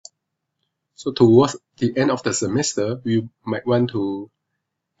So towards the end of the semester, we might want to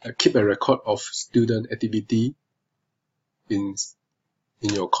keep a record of student activity in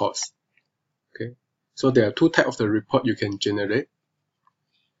your course. Okay, so there are two types of the report you can generate.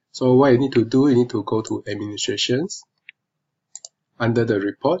 So what you need to do, you need to go to administrations. Under the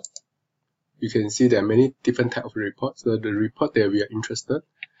report, you can see there are many different types of reports. So the report that we are interested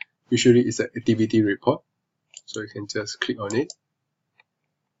usually is an activity report. So you can just click on it.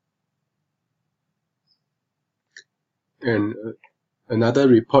 And another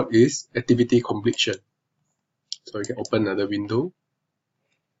report is activity completion. So you can open another window.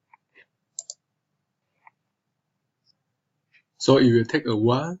 So it will take a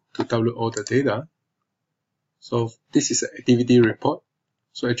while to download all the data. So this is an activity report.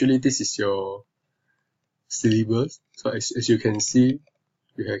 So actually this is your syllabus. So as you can see,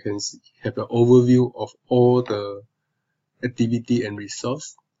 you can have an overview of all the activity and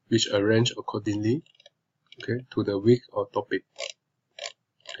resource which arranged accordingly, okay, to the week or topic.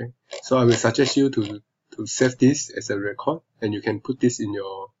 Okay, so I will suggest you to save this as a record, and you can put this in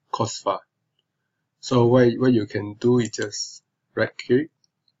your course file. So what you can do is just right click,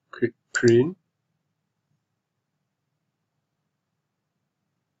 print.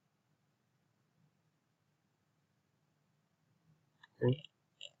 Okay.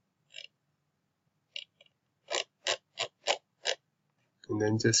 And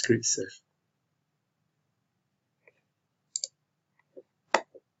then just click save.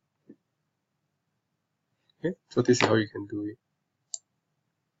 Okay, so this is how you can do it.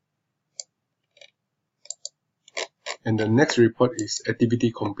 And the next report is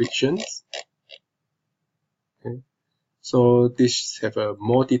activity completions. Okay, so this have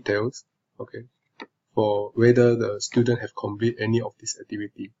more details. Okay, for whether the student have complete any of this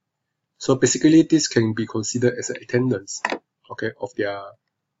activity. So basically, this can be considered as an attendance, okay, of their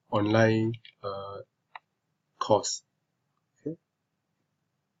online course. Okay.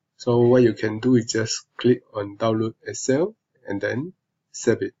 So what you can do is just click on download Excel and then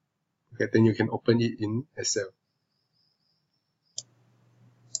save it. Okay, then you can open it in Excel.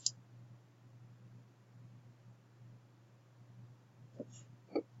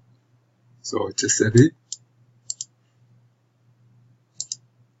 So just save it.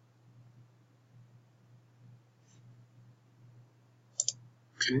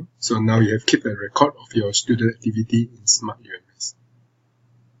 Okay, so now you have kept a record of your student activity in Smart UMS.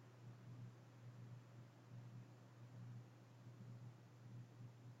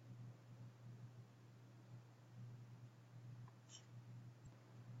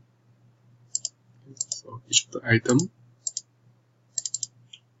 So each of the item,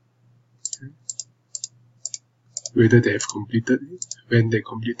 okay, whether they have completed it, when they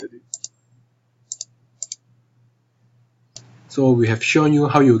completed it. So we have shown you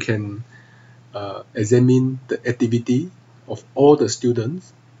how you can examine the activity of all the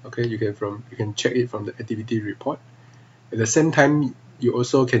students. Okay, you can check it from the activity report. At the same time, you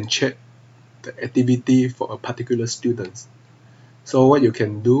also can check the activity for a particular student. So what you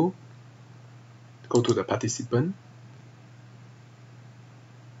can do, go to the participant.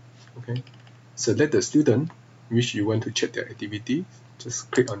 Okay, select the student which you want to check their activity.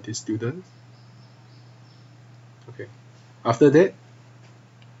 Just click on this student. Okay, after that,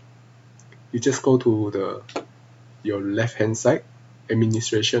 you just go to your left hand side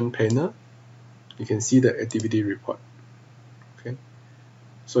administration panel. You can see the activity report. Okay,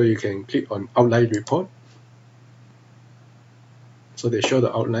 so you can click on outline report. So they show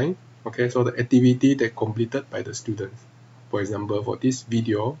the outline. Okay, so the activity that completed by the students. For example, for this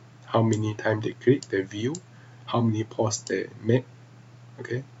video, how many times they click, they view, how many posts they make.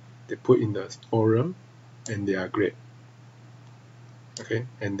 Okay, they put in the forum, and their grade. Okay,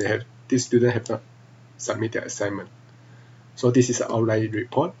 and this student have not submit their assignment. So this is an outline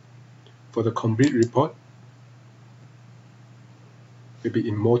report. For the complete report, maybe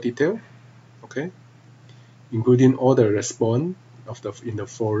in more detail. Okay, including all the response in the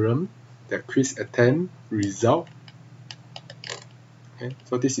forum, the quiz attempt, result. Okay,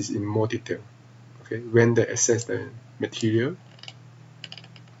 so this is in more detail. Okay, when they access the material.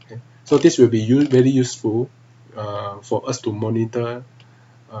 Okay, so this will be very useful for us to monitor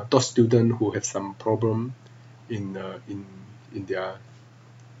those students who have some problem in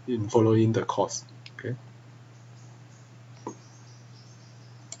following the course.